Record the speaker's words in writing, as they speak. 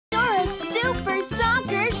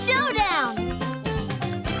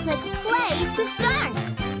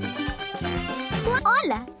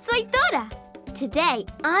Hola, soy Dora. Today,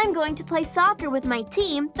 I'm going to play soccer with my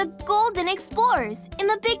team, the Golden Explorers, in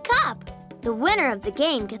the Big Cup. The winner of the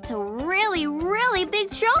game gets a really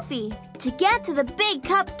big trophy. To get to the Big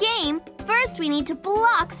Cup game, first we need to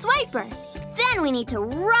block Swiper. Then we need to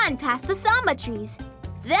run past the Samba trees.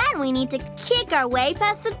 Then we need to kick our way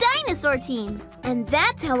past the dinosaur team. And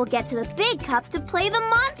that's how we'll get to the Big Cup to play the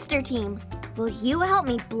monster team. Will you help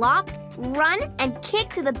me block, run, and kick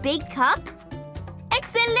to the Big Cup?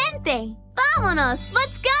 Excelente! Vámonos!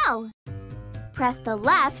 Let's go! Press the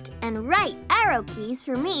left and right arrow keys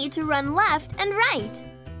for me to run left and right.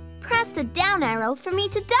 Press the down arrow for me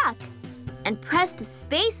to duck. And press the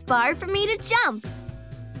space bar for me to jump.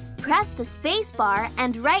 Press the space bar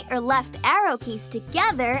and right or left arrow keys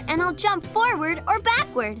together and I'll jump forward or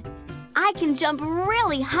backward. I can jump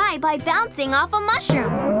really high by bouncing off a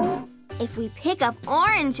mushroom. If we pick up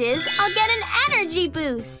oranges, I'll get an energy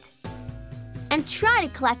boost. And try to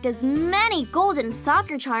collect as many golden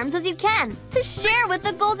soccer charms as you can to share with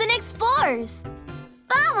the Golden Explorers.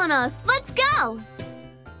 Vámonos! Let's go!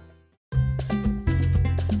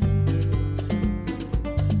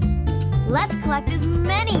 Let's collect as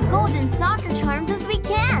many golden soccer charms as we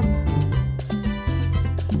can.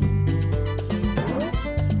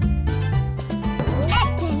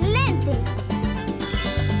 Excelente!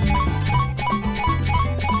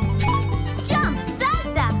 Jump,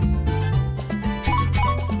 salta!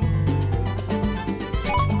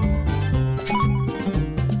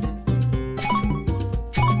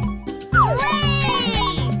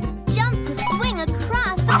 Whee! Jump to swing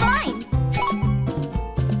across the vines.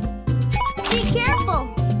 Be careful!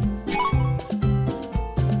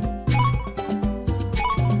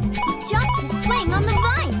 Jump to swing on the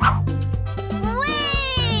vines!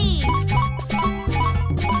 Whee!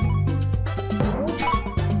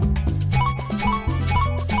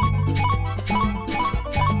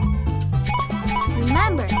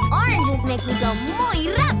 Remember, oranges make me go muy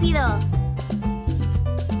rápido!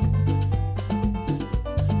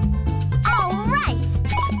 All right!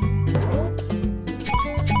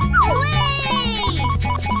 Whee!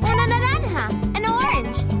 Una naranja, an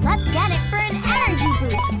orange. Let's get it for an energy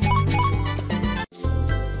boost.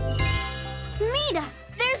 Mira,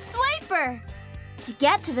 there's Swiper. To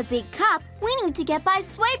get to the Big Cup, we need to get by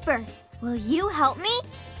Swiper. Will you help me?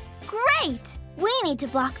 Great! We need to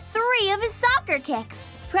block 3 of his soccer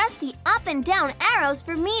kicks. Press the up and down arrows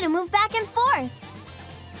for me to move back and forth.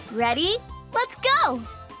 Ready? Let's go!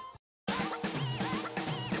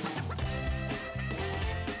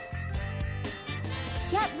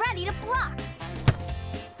 Get ready to block.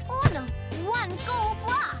 1 goal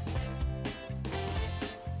blocked.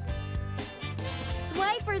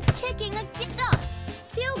 Swiper's kicking against us.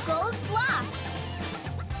 2 goals blocked.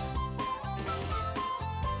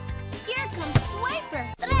 Here comes Swiper.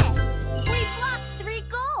 3. We blocked 3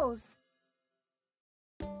 goals.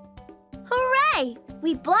 Hooray!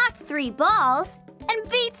 We blocked 3 balls and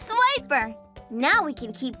beat Swiper. Now we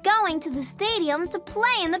can keep going to the stadium to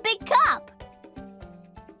play in the Big Cup.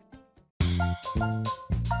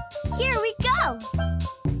 Here we go!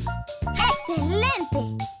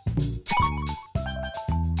 Excelente!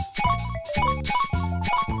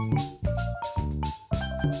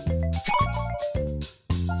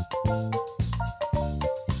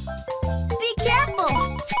 Be careful!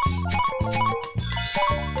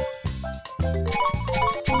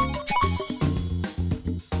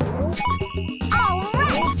 All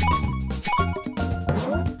right!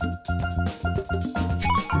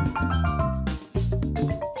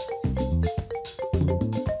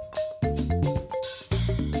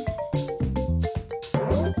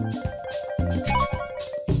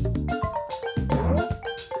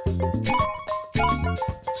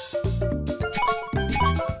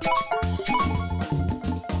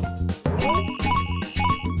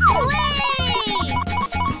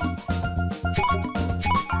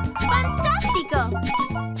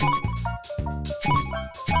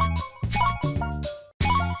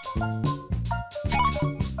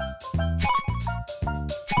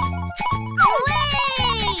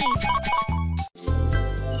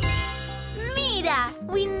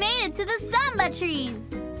 We made it to the Samba trees!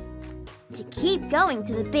 To keep going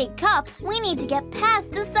to the Big Cup, we need to get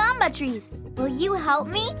past the Samba trees. Will you help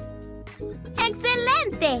me?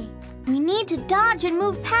 Excelente! We need to dodge and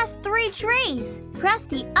move past 3 trees. Press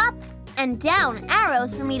the up and down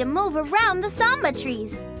arrows for me to move around the Samba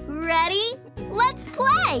trees. Ready? Let's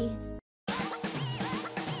play!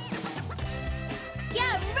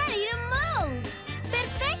 Get ready to move!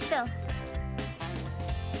 Perfecto!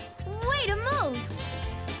 Way to move!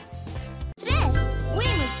 We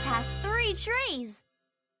moved past 3 trees.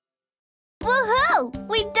 Woohoo! Woohoo!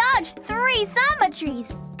 We dodged 3 samba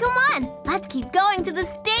trees. Come on, let's keep going to the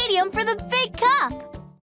stadium for the big cup.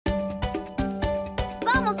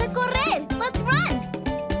 Vamos a correr! Let's run!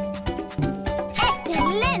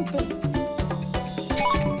 Excelente!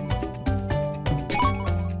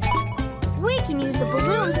 We can use the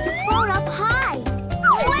balloons to float up high.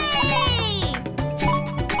 Whee!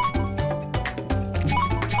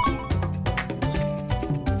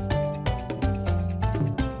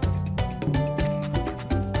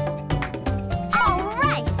 All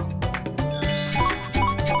right!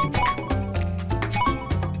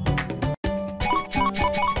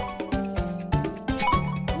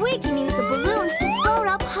 We can use the balloons to float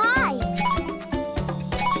up high.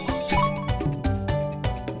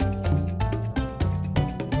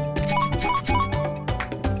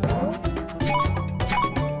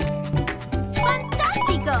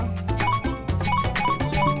 Fantástico!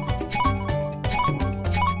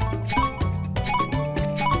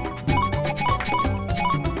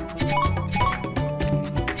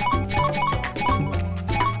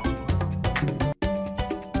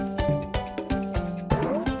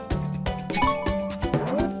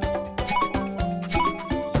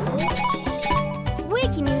 We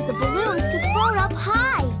can use the balloons to float up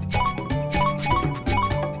high.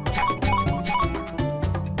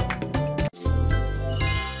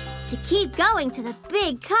 To keep going to the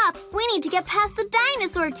big cup, we need to get past the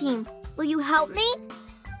dinosaur team. Will you help me?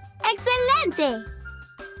 Excelente!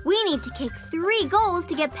 We need to kick 3 goals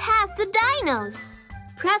to get past the dinos.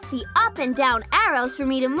 Press the up and down arrows for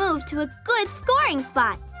me to move to a good scoring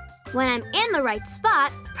spot. When I'm in the right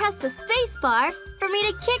spot, press the space bar for me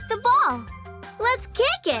to kick the ball. Let's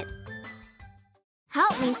kick it!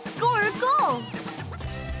 Help me score a goal!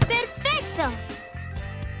 Perfecto!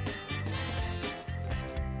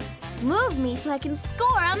 Move me so I can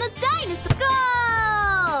score on the dinosaur.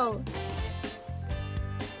 Go!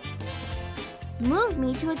 Move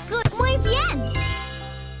me to a good... Muy bien!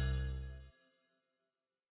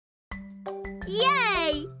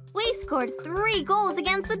 Yay! We scored 3 goals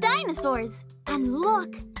against the dinosaurs. And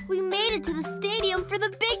look, we made it to the stadium for the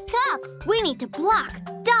big cup. We need to block,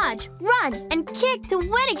 dodge, run, and kick to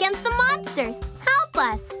win against the monsters. Help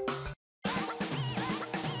us!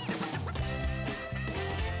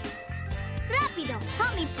 Rápido,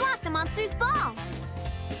 help me block the monster's ball.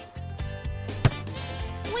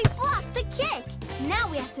 We blocked the kick. Now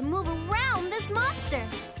we have to move around this monster.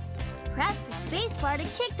 Press the space bar to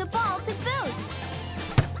kick the ball to Boots.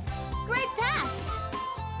 Great pass.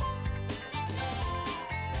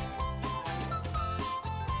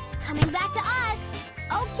 Coming back to us.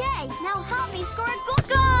 Okay, now help me score a goal.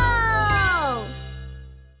 Go!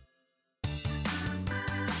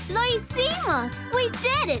 Lo hicimos! We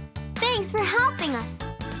did it! Thanks for helping us.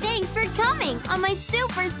 Thanks for coming on my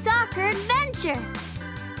Super Soccer adventure.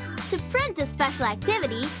 To print a special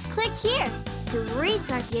activity, click here. To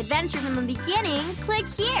restart the adventure from the beginning, click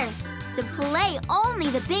here. To play only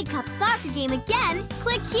the Big Cup soccer game again,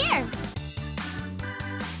 click here.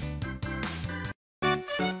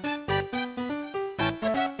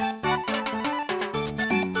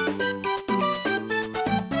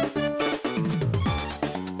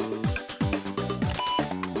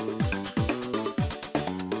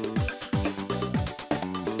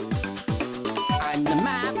 On the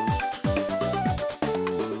map.